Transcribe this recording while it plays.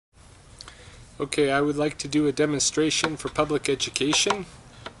Okay, I would like to do a demonstration for public education.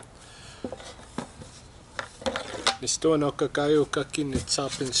 Nisto no kakayo kakin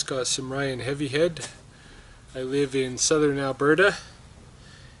itsapin ska Simrayan Heavyhead. I live in southern Alberta,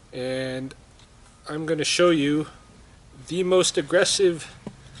 and I'm going to show you the most aggressive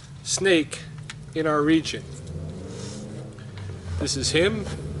snake in our region. This is him.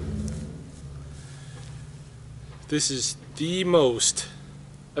 This is the most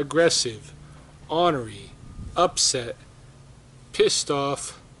aggressive, ornery, upset, pissed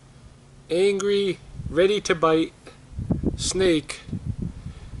off, angry, ready to bite snake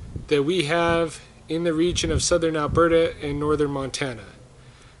that we have in the region of southern Alberta and northern Montana.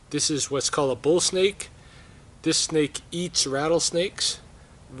 This is what's called a bull snake. This snake eats rattlesnakes.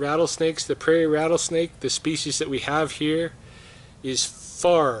 Rattlesnakes, the prairie rattlesnake, the species that we have here, is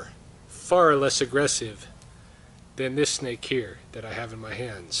far, far less aggressive than this snake here that I have in my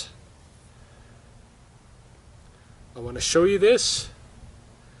hands. I want to show you this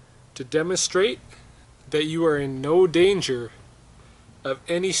to demonstrate that you are in no danger of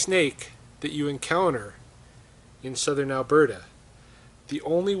any snake that you encounter in southern Alberta. The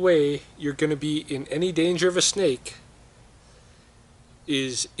only way you're going to be in any danger of a snake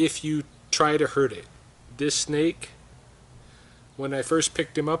is if you try to hurt it. This snake, when I first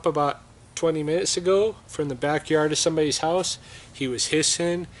picked him up about 20 minutes ago from the backyard of somebody's house, he was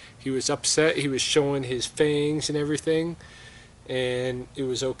hissing, he was upset, he was showing his fangs and everything, and it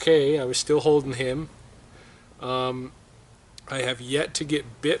was okay. I was still holding him. I have yet to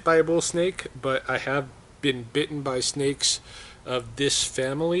get bit by a bull snake, but I have been bitten by snakes of this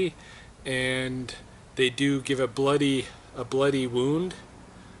family, and they do give a bloody wound,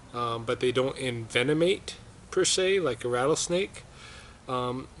 but they don't envenomate per se like a rattlesnake.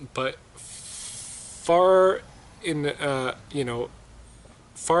 But far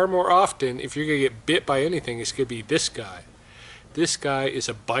more often, if you're gonna get bit by anything, it's gonna be this guy. This guy is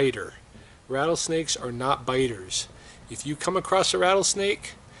a biter. Rattlesnakes are not biters. If you come across a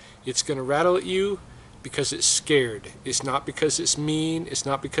rattlesnake, it's gonna rattle at you because it's scared. It's not because it's mean, it's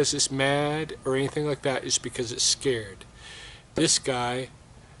not because it's mad or anything like that, it's because it's scared. This guy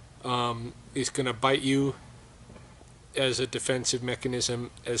is gonna bite you as a defensive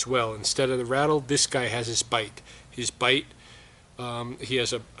mechanism as well. Instead of the rattle, this guy has his bite. His bite, he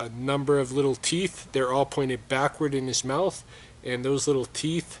has a number of little teeth. They're all pointed backward in his mouth, and those little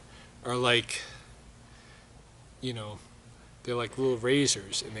teeth are like, they're like little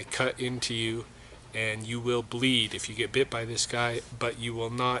razors, and they cut into you, and you will bleed if you get bit by this guy, but you will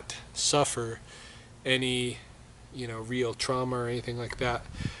not suffer any, real trauma or anything like that.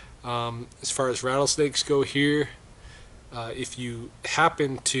 As far as rattlesnakes go here, if you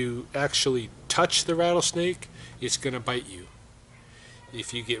happen to actually touch the rattlesnake, it's going to bite you.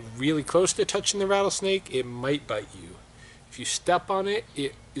 If you get really close to touching the rattlesnake, it might bite you. If you step on it,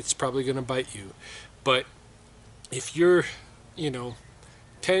 it's probably going to bite you. But if you're, 10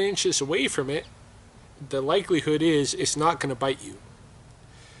 inches away from it, the likelihood is it's not going to bite you.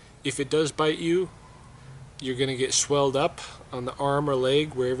 If it does bite you, you're going to get swelled up on the arm or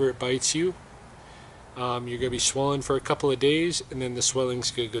leg, wherever it bites you. You're going to be swollen for a couple of days, and then the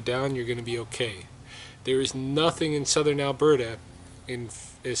swelling's going to go down. You're going to be okay. There is nothing in southern Alberta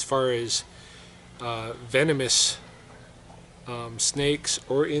as far as venomous snakes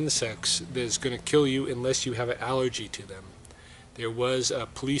or insects that is going to kill you unless you have an allergy to them. There was a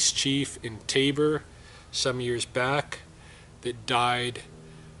police chief in Tabor some years back that died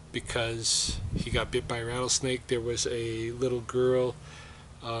because he got bit by a rattlesnake. There was a little girl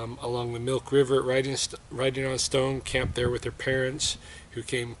along the Milk River riding on a stone, camped there with her parents, who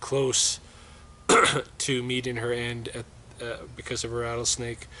came close to meeting her end because of a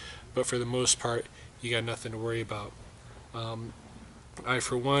rattlesnake. But for the most part, you got nothing to worry about. I,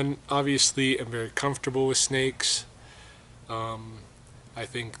 for one, obviously am very comfortable with snakes. I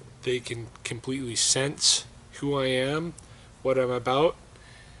think they can completely sense who I am, what I'm about.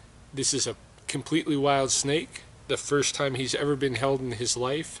 This is a completely wild snake. The first time he's ever been held in his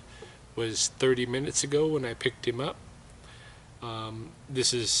life was 30 minutes ago when I picked him up.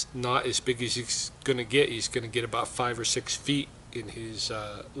 This is not as big as he's going to get. He's going to get about 5 or 6 feet in his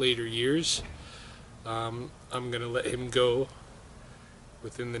later years. I'm going to let him go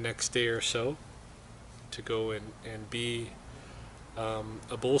within the next day or so to go and be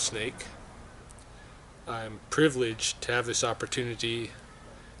a bull snake. I'm privileged to have this opportunity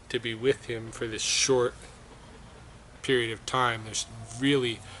to be with him for this short period of time. There's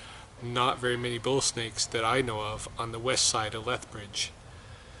really not very many bull snakes that I know of on the west side of Lethbridge.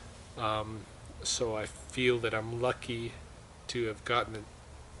 So I feel that I'm lucky to have gotten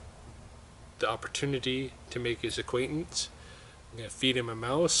the opportunity to make his acquaintance. I'm going to feed him a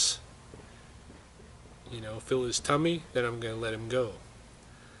mouse, fill his tummy, then I'm going to let him go.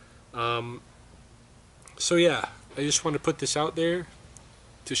 So yeah, I just want to put this out there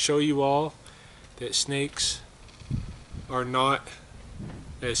to show you all that snakes are not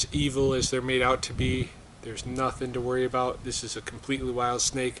as evil as they're made out to be. There's nothing to worry about. This is a completely wild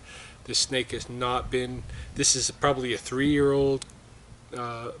snake. This snake has not been, this is probably a 3-year-old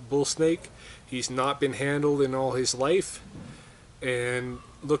bull snake. He's not been handled in all his life. And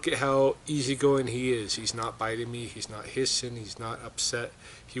look at how easygoing he is. He's not biting me, he's not hissing, he's not upset.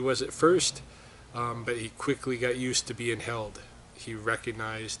 He was at first, but he quickly got used to being held. He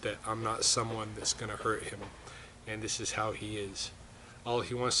recognized that I'm not someone that's going to hurt him, and this is how he is. All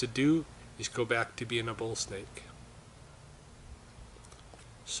he wants to do is go back to being a bull snake.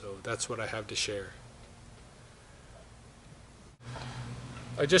 So that's what I have to share.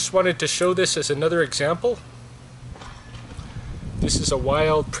 I just wanted to show this as another example. This is a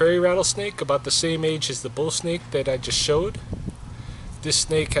wild prairie rattlesnake about the same age as the bull snake that I just showed. This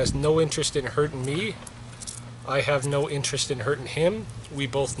snake has no interest in hurting me. I have no interest in hurting him. We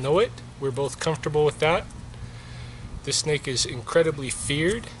both know it. We're both comfortable with that. This snake is incredibly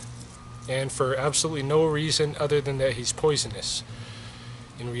feared, and for absolutely no reason other than that he's poisonous.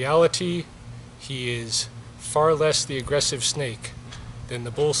 In reality, he is far less the aggressive snake than the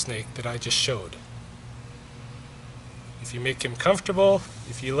bull snake that I just showed. If you make him comfortable,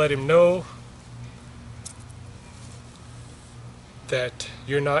 if you let him know that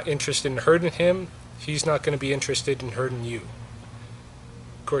you're not interested in hurting him, he's not going to be interested in hurting you.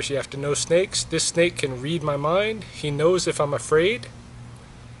 Of course, you have to know snakes. This snake can read my mind. He knows if I'm afraid.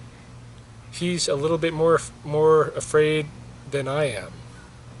 He's a little bit more afraid than I am.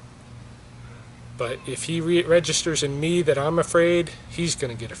 But if he registers in me that I'm afraid, he's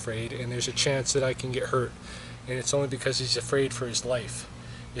going to get afraid, and there's a chance that I can get hurt. And it's only because he's afraid for his life.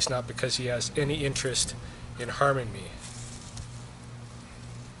 It's not because he has any interest in harming me.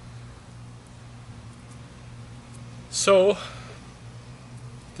 So,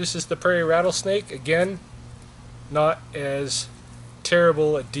 this is the prairie rattlesnake. Again, not as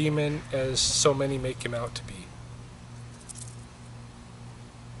terrible a demon as so many make him out to be.